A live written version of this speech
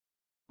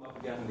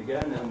again and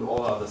again, and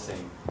all are the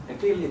same. And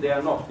clearly they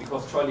are not,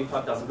 because Choi Li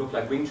Fat doesn't look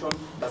like Wing Chun,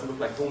 doesn't look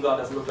like Hunga,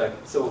 doesn't look like...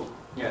 So,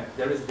 yeah,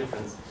 there is a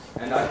difference.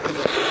 And I think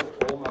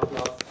that all martial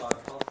arts are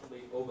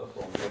constantly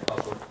overformed. They're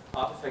cultural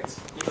artifacts,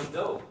 even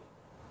though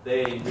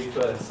they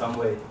refer in some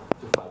way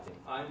to fighting.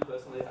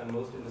 I'm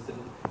most interested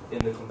in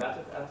the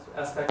combative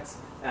aspects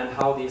and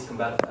how these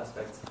combative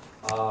aspects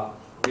are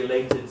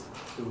related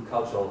to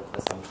cultural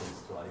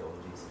assumptions, to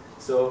ideologies.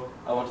 So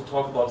I want to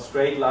talk about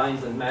straight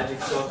lines and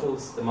magic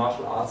circles, the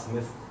martial arts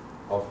myth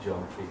of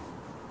geometry.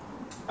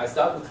 I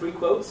start with 3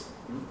 quotes,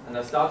 and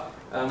I start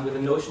with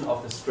the notion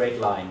of the straight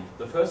line.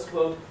 The first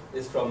quote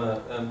is from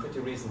a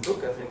pretty recent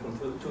book, I think from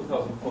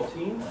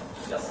 2014.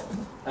 Yes.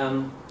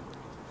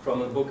 From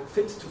the book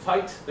Fit to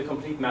Fight, the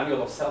Complete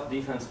Manual of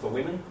Self-Defense for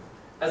Women.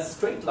 As a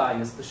straight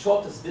line is the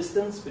shortest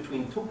distance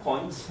between 2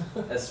 points,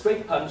 a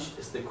straight punch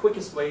is the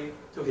quickest way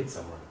to hit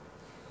someone.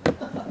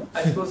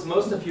 I suppose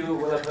most of you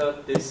will have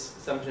heard this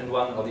assumption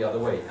one or the other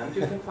way, and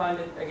you can find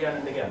it again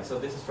and again. So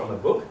this is from a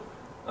book,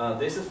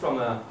 this is from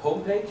a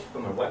homepage,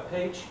 from a web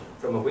page,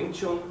 from a Wing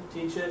Chun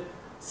teacher.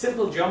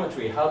 Simple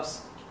geometry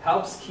helps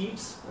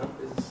keeps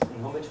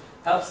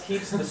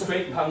the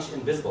straight punch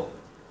invisible.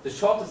 The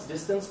shortest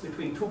distance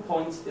between 2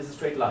 points is a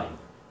straight line.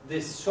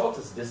 This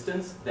shortest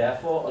distance,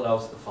 therefore,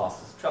 allows the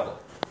fastest travel,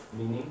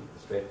 meaning the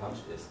straight punch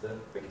is the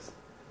quickest.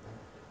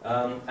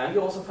 And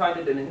you also find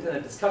it in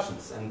internet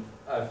discussions, and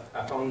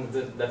I found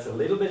that that's a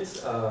little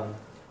bit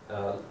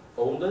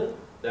older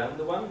than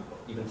the one,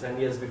 even 10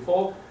 years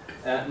before.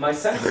 My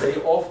sensei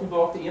often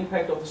brought the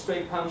impact of the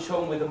straight punch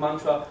home with the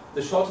mantra,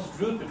 the shortest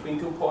route between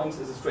 2 points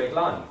is a straight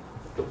line.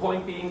 The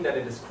point being that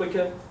it is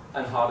quicker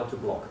and harder to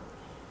block.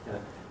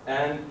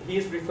 And he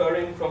is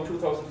referring from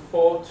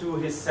 2004 to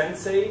his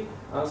sensei,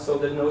 so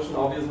the notion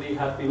obviously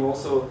had been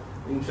also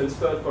been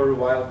transferred for a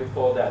while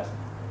before that.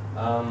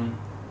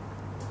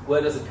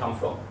 Where does it come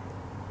from?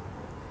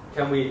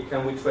 Can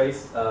we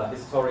trace a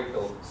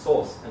historical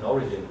source, an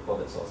origin for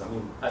that source? I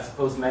mean, I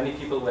suppose many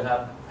people would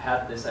have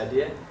had this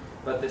idea,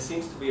 but there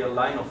seems to be a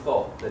line of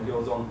thought that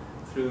goes on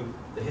through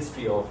the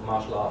history of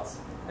martial arts,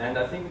 and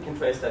I think we can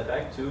trace that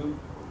back to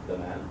the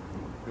man,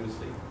 Bruce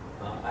Lee.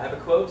 I have a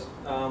quote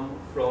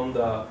from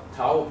the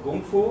Tao of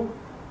Kung Fu,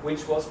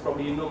 which was,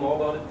 probably you know more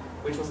about it,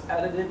 which was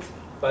edited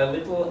by a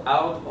little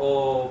out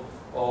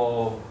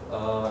of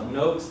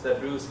notes that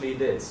Bruce Lee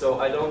did.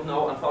 So I don't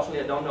know, unfortunately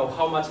I don't know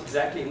how much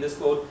exactly in this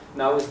quote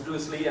now is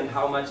Bruce Lee and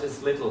how much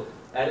is little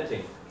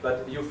editing.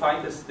 But you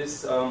find this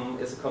is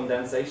a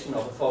condensation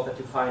of a thought that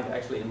you find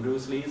actually in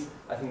Bruce Lee's,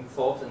 I think,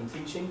 thought and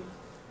teaching.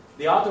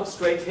 The art of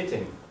straight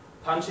hitting,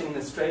 punching in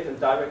a straight and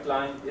direct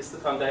line, is the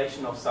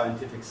foundation of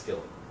scientific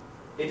skill.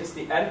 It is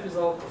the end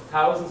result of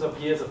thousands of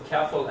years of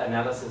careful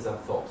analysis and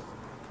thought.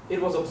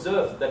 It was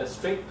observed that a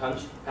straight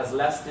punch has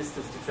less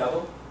distance to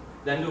travel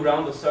than do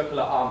round or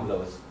circular arm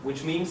blows,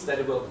 which means that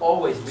it will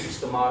always reach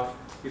the mark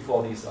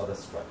before these others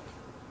strike.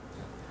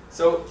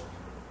 So,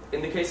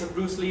 in the case of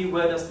Bruce Lee,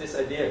 where does this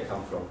idea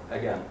come from?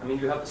 Again, I mean,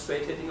 you have the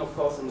straight hitting, of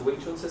course, in the Wing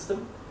Chun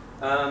system,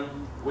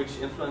 which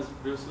influenced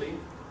Bruce Lee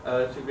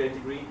to a great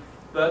degree,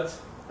 but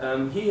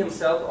he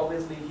himself,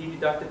 obviously, he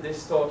deducted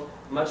this thought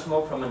much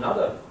more from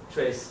another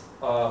trace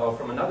or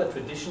from another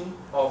tradition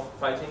of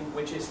fighting,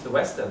 which is the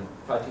Western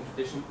fighting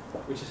tradition,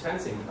 which is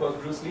fencing. Because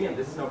Bruce Lee, and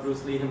this is not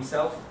Bruce Lee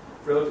himself,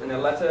 wrote in a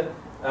letter,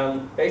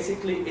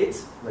 basically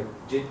it, like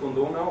Jeet Kune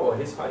Do now, or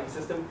his fighting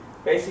system,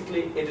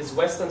 basically it is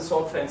Western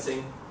sword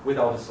fencing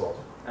without a sword.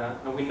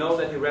 And we know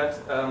that he read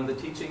the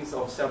teachings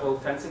of several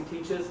fencing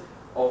teachers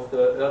of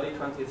the early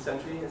 20th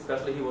century,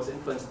 especially he was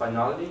influenced by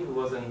Naldi, who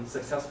was a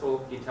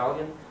successful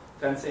Italian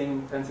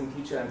fencing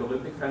teacher and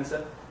Olympic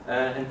fencer.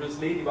 And Bruce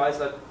Lee devised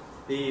that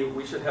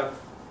we should have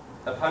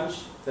a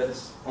punch that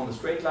is on the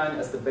straight line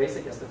as the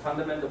basic, as the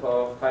fundament of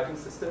our fighting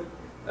system,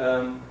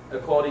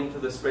 according to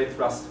the straight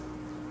thrust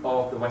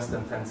of the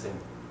Western fencing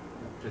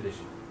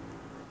tradition.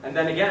 And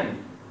then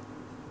again,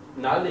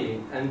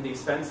 Naldi and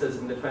these fencers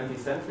in the 20th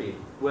century,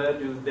 where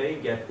do they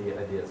get the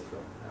ideas from?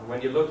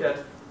 When you look at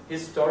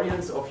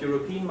historians of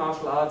European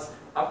martial arts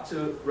up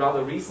to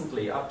rather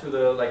recently, up to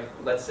the, like,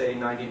 let's say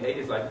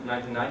 1980s, like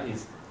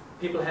 1990s,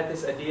 people had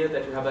this idea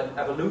that you have an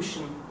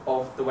evolution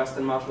of the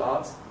Western martial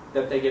arts,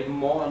 that they get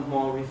more and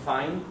more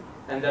refined,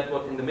 and that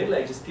what in the Middle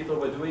Ages people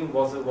were doing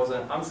was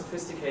an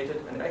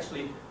unsophisticated and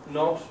actually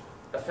not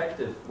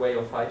effective way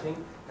of fighting,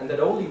 and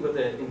that only with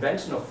the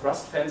invention of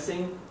thrust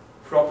fencing,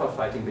 proper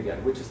fighting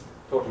began, which is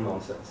total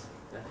nonsense.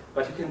 Yeah?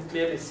 But you can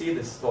clearly see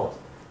this thought.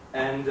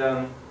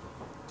 And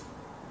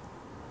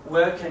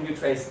where can you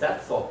trace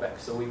that thought back?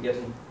 So we get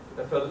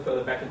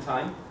further back in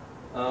time.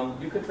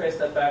 You could trace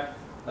that back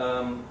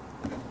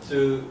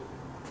to,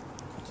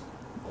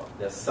 well,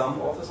 there's some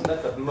authors on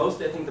that, but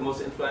mostly I think the most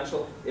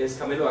influential is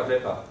Camilo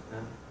Agrippa,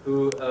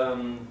 who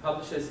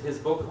publishes his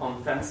book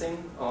on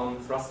fencing, on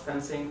thrust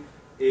fencing,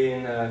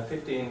 in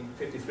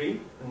 1553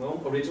 in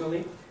Rome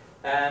originally.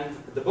 And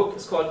the book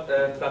is called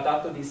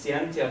Trattato di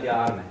Scienza di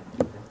Arme.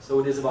 So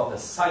it is about the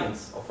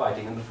science of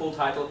fighting, and the full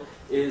title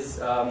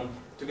is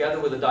together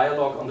with a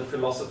dialogue on the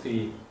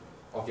philosophy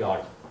of the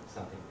art,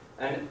 something.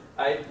 And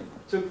I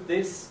took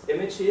this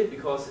image here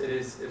because it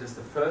is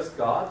the first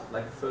guard,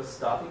 like the first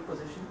starting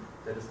position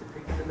that is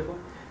depicted in the book.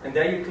 And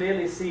there you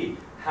clearly see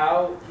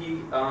how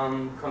he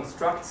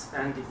constructs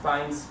and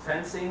defines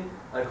fencing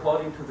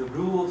according to the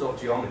rules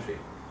of geometry.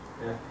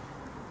 Yeah.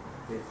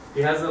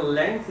 He has a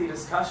lengthy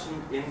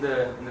discussion in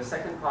the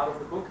second part of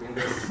the book, in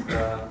this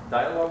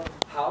dialogue,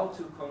 how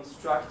to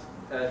construct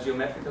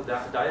geometrical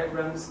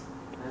diagrams,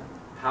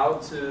 how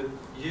to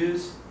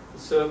use the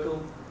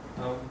circle,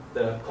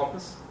 the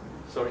compass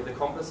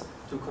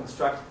to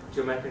construct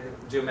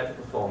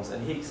geometrical forms.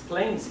 And he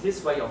explains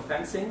his way of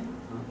fencing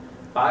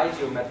by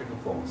geometrical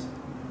forms.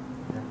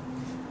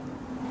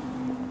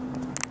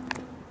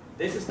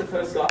 This is the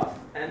first guard,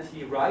 and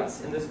he writes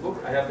in this book,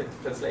 I have the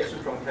translation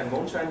from Ken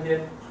Monshine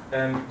here,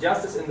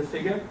 just as in the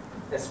figure,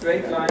 a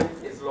straight line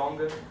is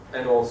longer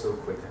and also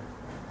quicker.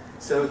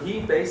 So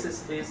he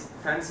bases his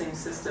fencing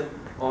system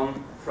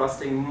on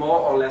thrusting more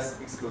or less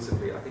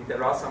exclusively. I think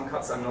there are some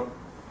cuts, I'm not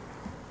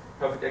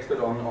perfect expert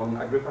on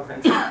Agrippa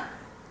fencing,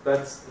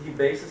 but he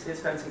bases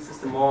his fencing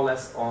system more or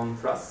less on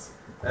thrusts,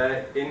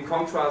 in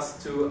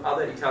contrast to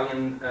other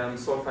Italian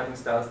sword fighting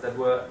styles that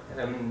were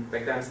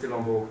back then still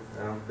on vogue.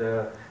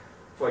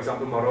 For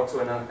example,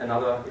 Marozzo,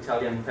 another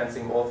Italian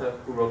fencing author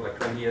who wrote like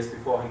 20 years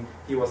before him,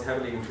 he was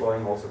heavily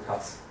employing also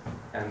cuts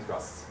and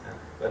thrusts.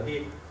 But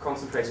he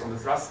concentrates on the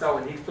thrust style,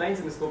 and he explains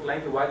in this book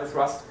lengthy why the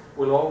thrust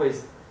will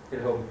always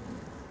hit home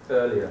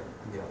earlier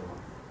than the other one.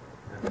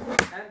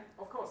 And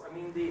of course, I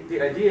mean,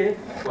 the idea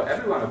for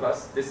every one of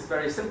us, this is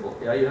very simple.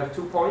 Yeah, you have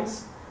 2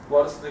 points.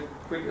 What is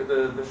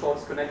the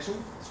shortest connection?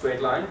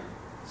 Straight line.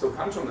 So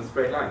punch on the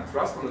straight line,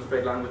 thrust on the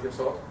straight line with your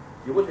sword.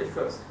 You would hit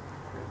first.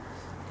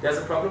 There's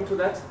a problem to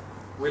that.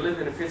 We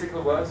live in a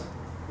physical world,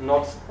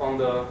 not on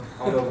the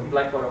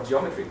blackboard of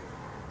geometry.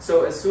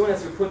 So as soon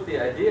as you put the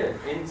idea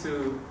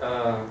into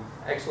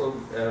actual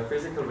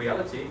physical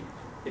reality,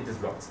 it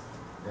disrupts.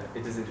 Yeah,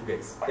 it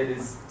disintegrates. It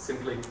is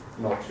simply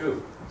not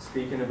true.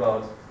 Speaking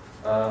about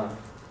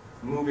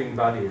moving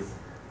bodies,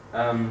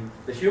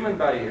 the human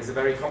body is a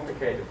very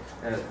complicated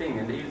thing,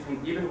 and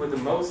even with the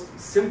most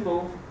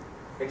simple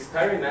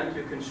experiment,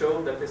 you can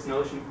show that this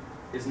notion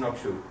is not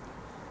true.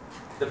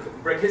 The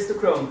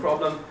brachistochrone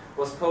problem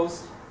was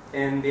posed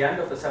in the end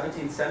of the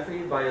 17th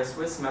century by a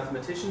Swiss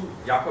mathematician,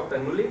 Jacob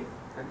Bernoulli,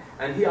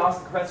 and he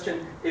asked the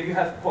question, if you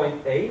have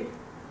point A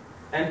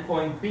and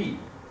point B,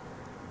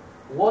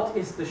 what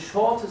is the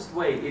shortest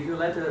way, if you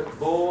let a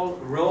ball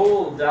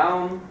roll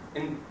down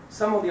in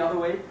some of the other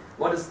way,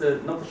 what is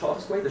not the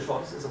shortest way, the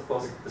shortest is of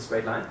course the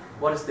straight line,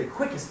 what is the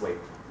quickest way,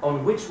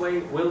 on which way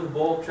will the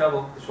ball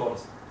travel the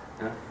shortest?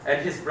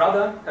 And his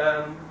brother,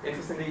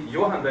 interestingly,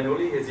 Johann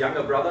Bernoulli, his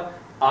younger brother,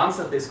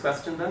 answered this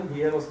question then.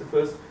 He was the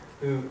first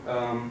who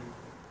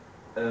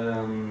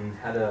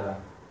had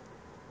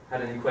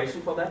an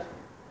equation for that.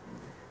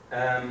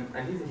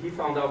 And he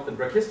found out the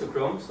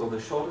brachistochrone, so the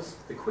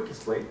shortest, the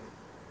quickest way,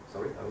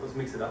 sorry, I always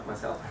mix it up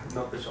myself,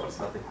 not the shortest,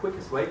 but the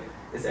quickest way,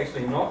 is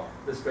actually not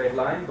the straight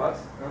line, but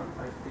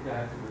I think I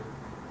have to do it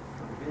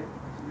here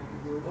to make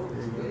it go. Oh,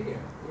 it's here.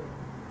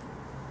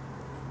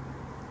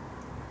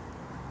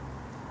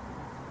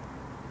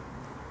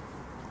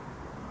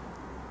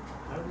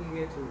 How do you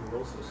get to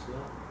roll so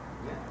slow?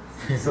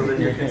 Yeah. So that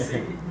you can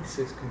see.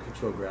 Sixt can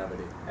control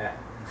gravity. Yeah.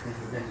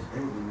 That is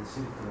proving the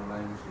circular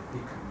line is the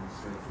quicker than the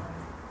straight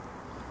line.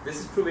 This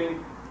is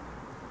proving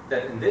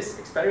that in this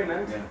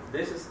experiment, yeah,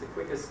 this is the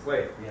quickest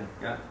way. Yeah.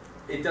 Yeah.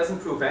 It doesn't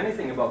prove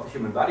anything about the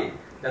human body.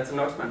 That's the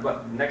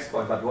next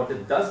point. But what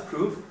it does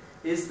prove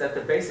is that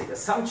the basic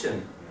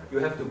assumption, you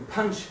have to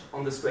punch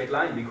on the straight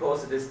line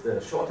because it is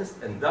the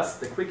shortest and thus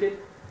the quickest,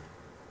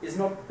 is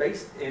not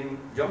based in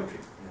geometry.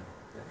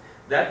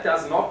 That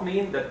does not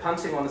mean that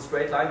punching on a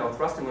straight line or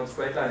thrusting on a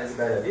straight line is a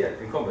bad idea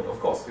in combat. Of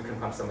course, you can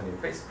punch somebody in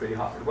the face pretty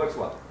hard. It works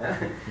well.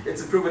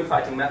 It's a proven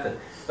fighting method.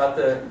 But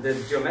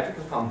the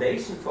geometrical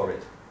foundation for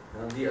it,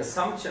 the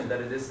assumption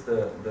that it is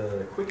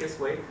the quickest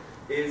way,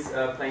 is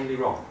plainly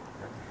wrong.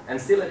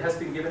 And still it has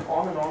been given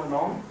on and on and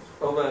on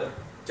over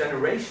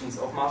generations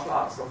of martial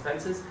arts, of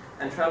fences,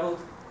 and traveled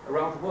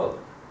around the world,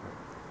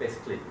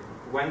 basically.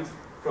 It went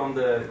from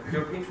the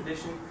European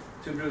tradition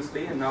to Bruce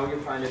Lee, and now you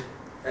find it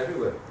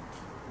everywhere.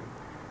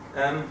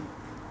 And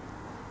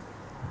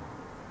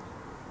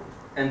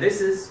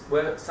this is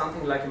where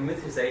something like a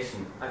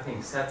mythization, I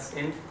think, sets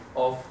in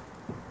of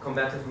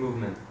combative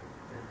movement.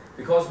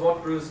 Because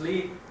what Bruce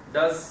Lee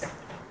does,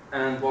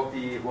 and what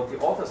the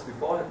authors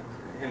before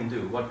him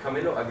do, what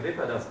Camillo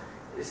Agrippa does,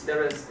 is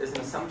there is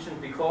an assumption,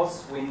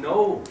 because we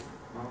know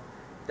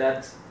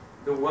that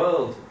the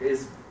world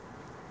is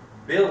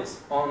built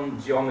on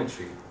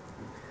geometry.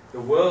 The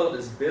world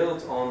is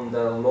built on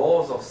the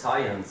laws of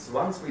science.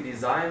 Once we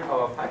design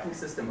our fighting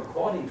system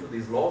according to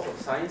these laws of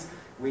science,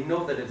 we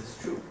know that it is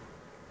true.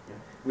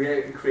 We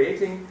are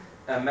creating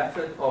a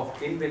method of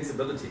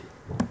invincibility.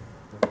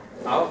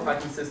 Our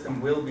fighting system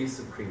will be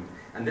supreme.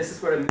 And this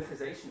is where a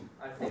mythization,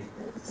 I think,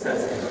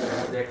 sets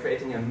in. They're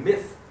creating a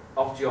myth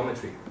of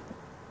geometry.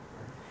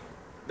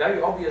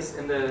 Very obvious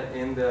in the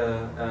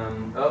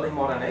early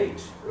modern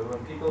age,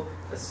 when people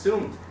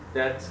assumed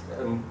that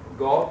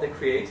God, the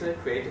Creator,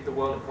 created the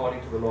world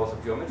according to the laws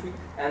of geometry,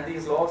 and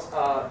these laws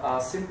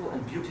are simple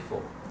and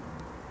beautiful.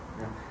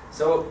 Yeah.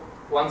 So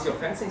once your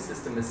fencing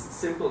system is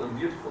simple and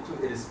beautiful too,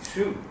 it is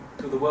true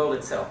to the world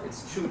itself.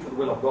 It's true to the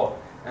will of God,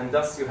 and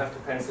thus you have to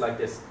fence like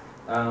this.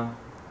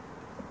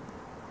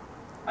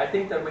 I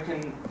think that we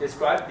can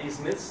describe these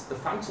myths, the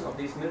function of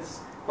these myths,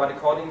 quite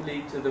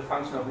accordingly to the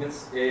function of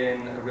myths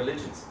in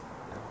religions.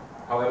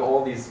 However,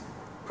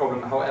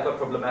 however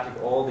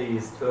problematic all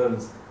these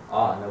terms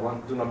are, and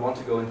I do not want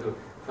to go into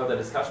further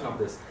discussion of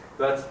this,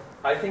 but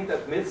I think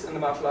that myths in the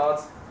martial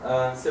arts,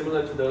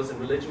 similar to those in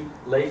religion,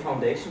 lay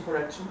foundation for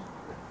action.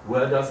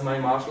 Where does my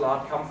martial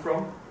art come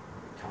from?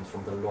 It comes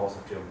from the laws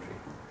of geometry.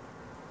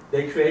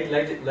 They create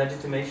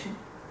legitimation.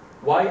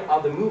 Why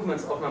are the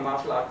movements of my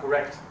martial art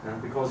correct?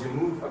 Because you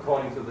move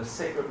according to the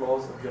sacred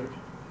laws of geometry.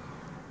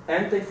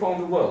 And they form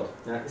the world,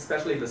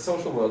 especially the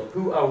social world.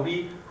 Who are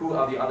we? Who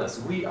are the others?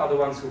 We are the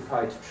ones who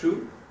fight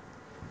true.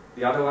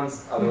 The other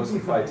ones are those who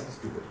fight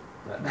stupid.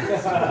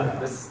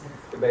 This is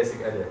the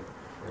basic idea.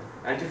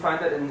 And you find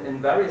that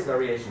in various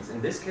variations.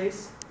 In this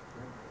case,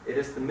 it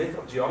is the myth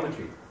of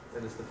geometry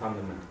that is the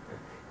fundament.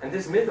 And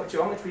this myth of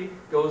geometry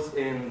goes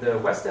in the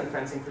Western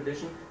fencing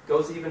tradition,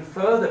 goes even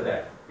further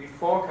back,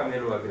 before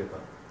Camillo Agrippa.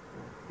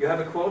 You have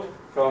a quote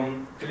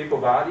from Filippo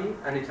Bardi,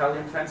 an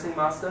Italian fencing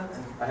master,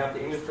 and I have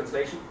the English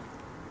translation,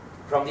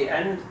 from the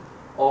end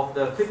of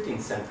the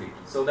 15th century.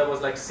 So that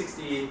was like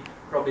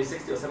probably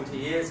 60 or 70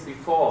 years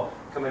before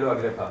Camillo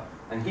Agrippa.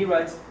 And he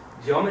writes,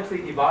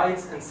 "Geometry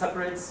divides and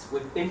separates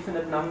with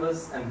infinite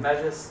numbers and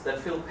measures that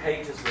fill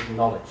pages with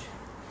knowledge.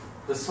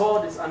 The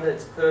sword is under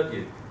its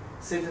purview,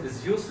 since it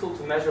is useful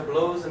to measure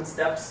blows and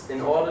steps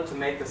in order to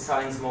make the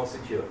signs more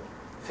secure.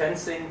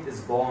 Fencing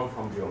is born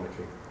from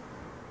geometry."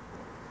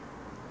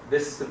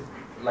 This is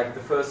like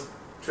the first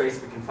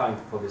trace we can find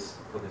for this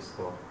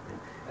sport.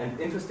 And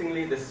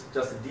interestingly, this is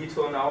just a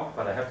detour now,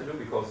 but I have to do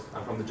because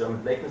I'm from the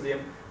German Lake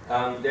Museum.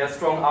 There are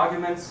strong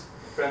arguments.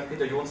 Friend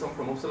Peter Jonsson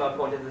from Uppsala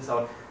pointed this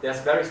out.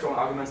 There's very strong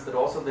arguments that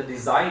also the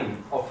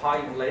design of high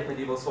and late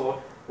medieval sword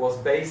was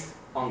based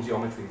on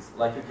geometries.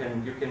 Like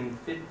you can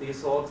fit these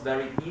swords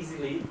very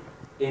easily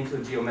into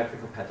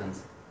geometrical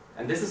patterns.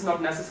 And this is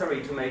not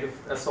necessary to make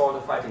a sword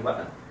a fighting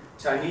weapon.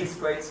 Chinese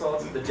great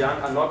swords, the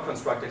Jian, are not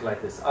constructed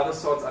like this. Other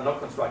swords are not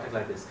constructed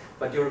like this.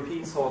 But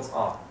European swords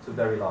are, to a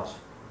very large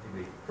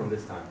degree, from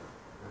this time.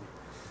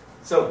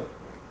 So,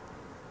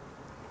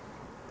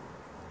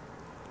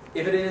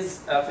 if it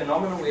is a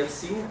phenomenon we have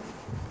seen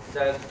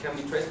that can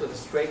be traced with a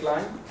straight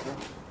line,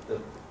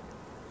 the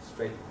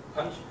straight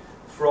punch,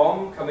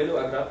 from Camillo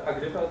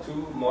Agrippa to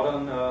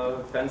modern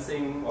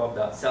fencing or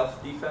the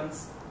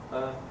self-defense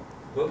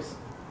books,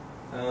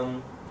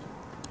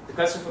 the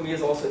question for me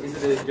is also,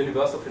 is it a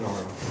universal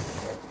phenomenon?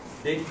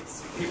 Did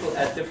people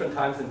at different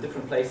times in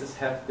different places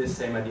have this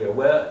same idea?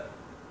 Where,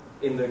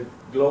 in the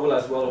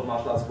globalized world of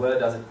martial arts, where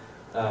does it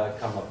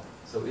come up?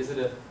 So is it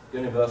a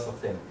universal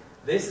thing?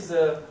 This is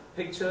a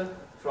picture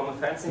from a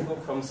fencing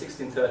book from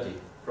 1630,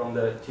 from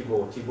the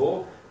Thibaut.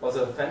 Thibaut was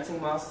a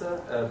fencing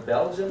master, a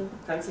Belgian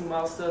fencing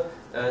master,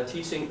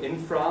 teaching in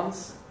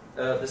France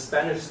the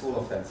Spanish school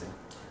of fencing.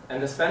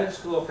 And the Spanish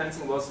school of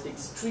fencing was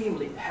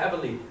extremely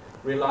heavily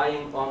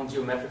relying on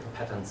geometrical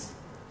patterns.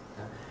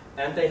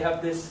 And they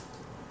have this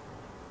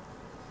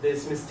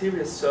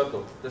mysterious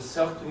circle, the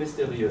Cercle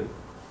Mystérieux.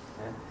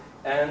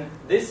 And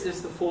this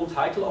is the full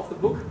title of the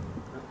book.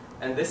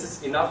 And this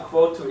is enough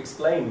quote to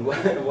explain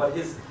what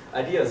his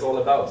idea is all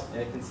about.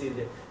 And you can see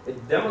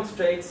it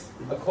demonstrates,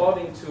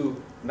 according to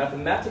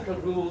mathematical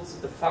rules,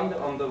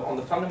 on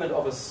the fundament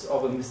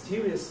of a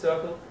mysterious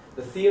circle,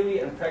 the theory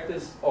and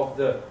practice of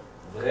the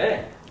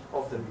vrai,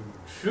 of the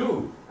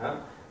true,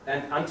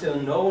 and until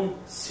known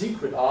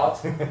secret art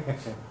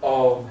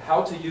of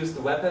how to use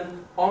the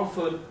weapon on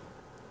foot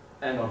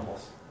and on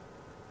horse.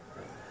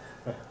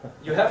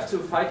 You have to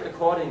fight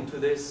according to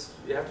this.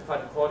 You have to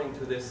fight according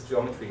to this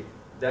geometry.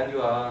 Then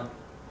you are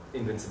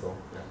invincible.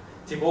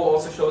 Thibaut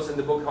also shows in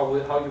the book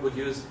how you would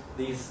use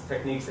these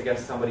techniques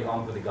against somebody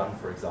armed with a gun,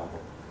 for example.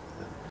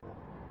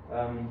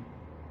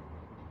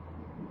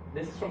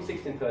 This is from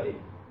 1630.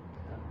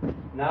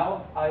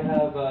 Now I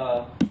have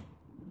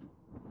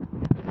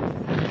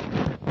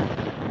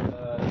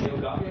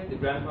the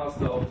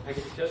grandmaster of the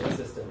Pekete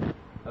system,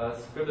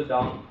 scribbled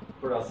down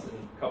for us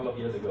a couple of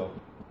years ago.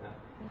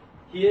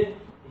 Here,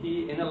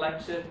 in a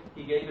lecture,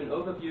 he gave an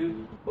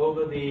overview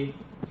over the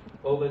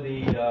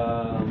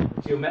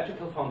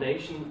geometrical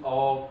foundation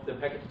of the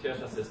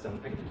Pekete system.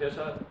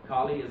 Pekete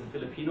Kali is a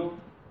Filipino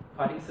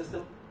fighting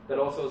system that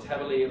also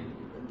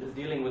is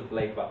dealing with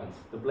blade weapons.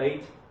 The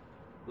blade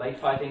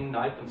fighting,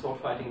 knife and sword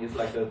fighting is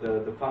like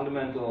the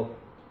fundamental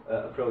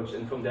approach,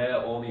 and from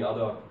there all the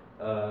other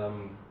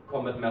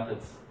combat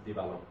methods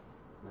develop.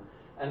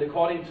 And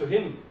according to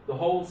him, the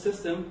whole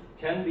system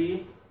can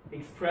be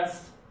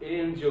expressed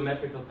in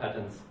geometrical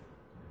patterns.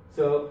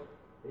 So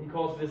he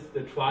calls this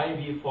the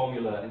tri-V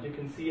formula, and you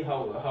can see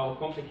how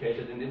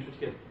complicated and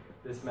intricate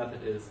this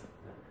method is.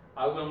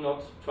 I will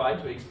not try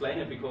to explain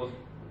it because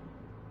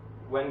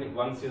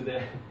once you're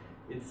there,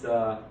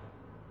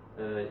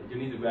 you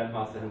need the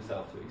grandmaster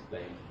himself to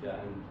explain. Yeah,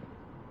 and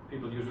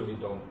people usually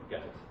don't get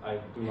it. I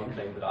do not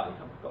claim that I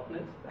have gotten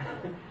it,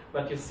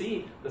 but you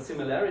see the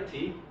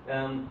similarity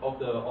of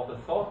the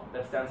thought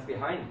that stands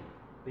behind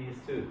these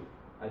two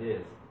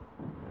ideas.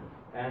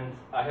 And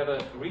I have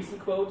a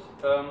recent quote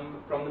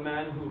from the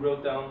man who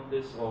wrote down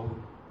this, or who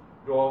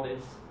draw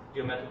this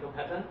geometrical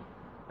pattern.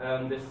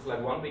 This is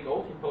like 1 week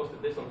old. He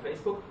posted this on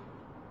Facebook.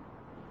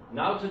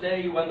 Now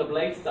today, when the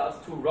blade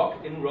starts to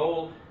rock and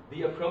roll,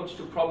 the approach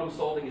to problem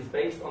solving is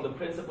based on the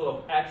principle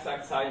of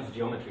exact science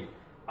geometry,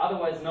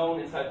 otherwise known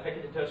inside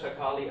Peketiter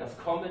Kali as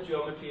combat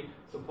geometry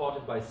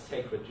supported by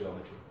sacred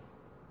geometry.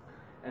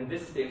 And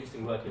this is the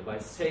interesting word here, by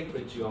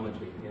sacred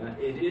geometry. Yeah?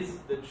 It is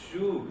the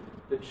truth,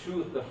 the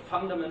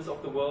fundaments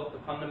of the world,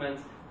 the fundaments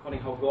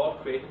according how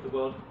God created the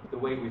world, the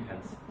way we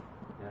fence.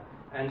 Yeah?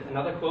 And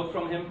another quote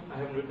from him, I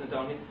haven't written it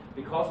down here,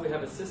 because we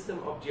have a system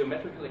of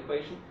geometrical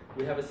equation,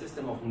 we have a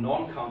system of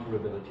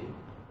non-counterability.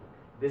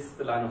 This is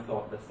the line of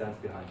thought that stands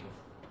behind this.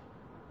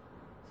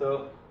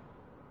 So,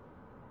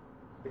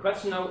 the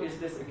question now, is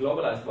this a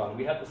globalized one?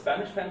 We have the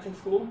Spanish fencing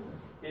school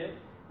here,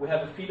 we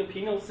have a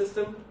Filipino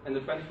system in the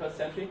 21st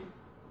century,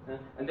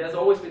 and there's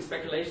always been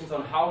speculations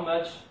on how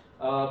much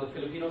the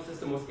Filipino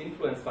system was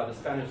influenced by the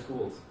Spanish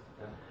schools.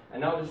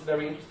 And now this is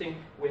very interesting.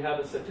 We have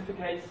a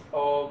certificate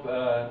of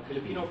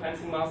Filipino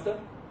fencing master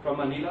from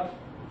Manila,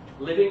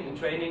 living and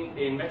training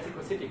in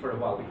Mexico City for a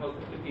while, because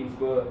the Philippines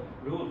were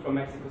ruled from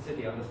Mexico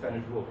City under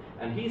Spanish rule.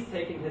 And he's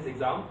taking his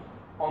exam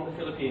on the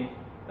Philippines,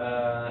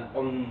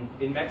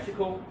 in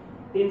Mexico,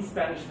 in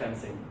Spanish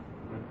fencing.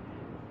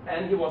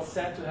 And he was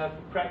said to have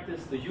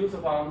practiced the use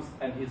of arms,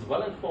 and he's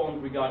well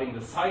informed regarding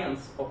the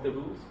science of the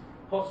rules,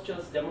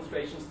 postures,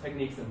 demonstrations,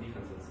 techniques, and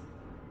defenses.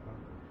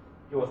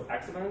 He was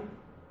excellent,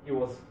 he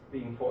was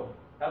being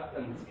helped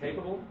and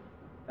capable,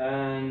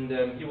 and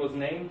he was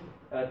named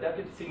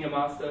Deputy Senior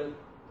Master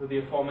to the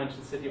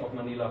aforementioned city of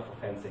Manila for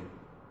fencing.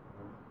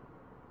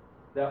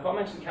 The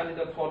aforementioned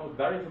candidate fought with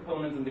various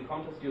opponents in the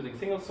contest using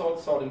single sword,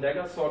 sword and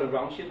dagger, sword and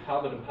round shield,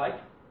 halberd and pike,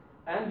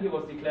 and he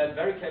was declared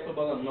very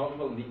capable and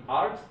knowledgeable in the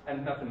art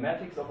and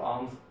mathematics of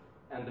arms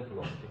and the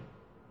philosophy.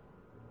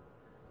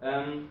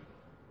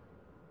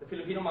 The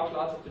Filipino martial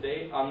arts of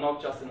today are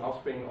not just an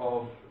offspring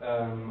of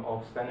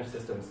Spanish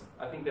systems.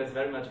 I think there's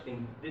very much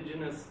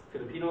indigenous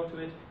Filipino to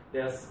it.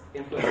 There's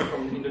influences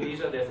from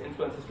Indonesia, there's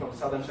influences from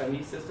southern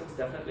Chinese systems,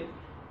 definitely.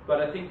 But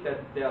I think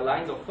that there are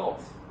lines of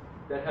thoughts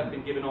that have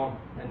been given on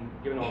and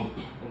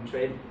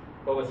trade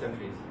over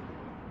centuries.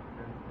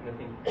 And I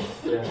think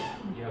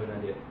you have an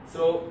idea.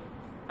 So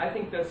I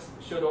think this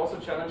should also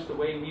challenge the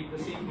way we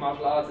perceive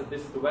martial arts, that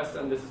this is the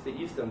Western, this is the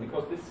Eastern,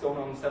 because this is going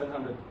on in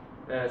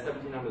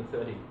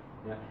 1730.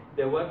 Yeah.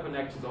 There were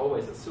connections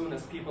always. As soon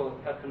as people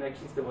had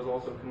connections, there was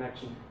also a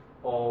connection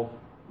of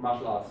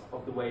martial arts,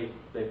 of the way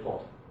they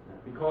fought. Yeah.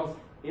 Because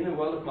in a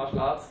world of martial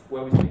arts,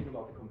 where we're speaking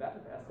about the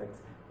combative aspects,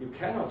 you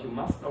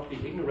must not be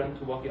ignorant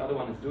to what the other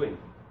one is doing.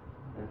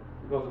 Yeah.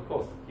 Because of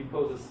course, he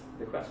poses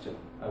the question,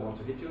 I want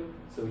to hit you,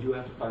 so you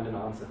have to find an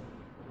answer.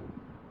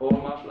 All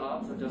martial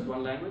arts are just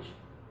one language,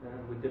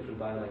 with different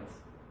dialects,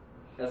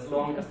 as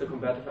long as the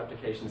combative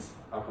applications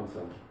are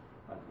concerned,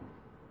 I think.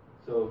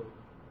 So,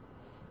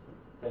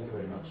 thank you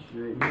very much.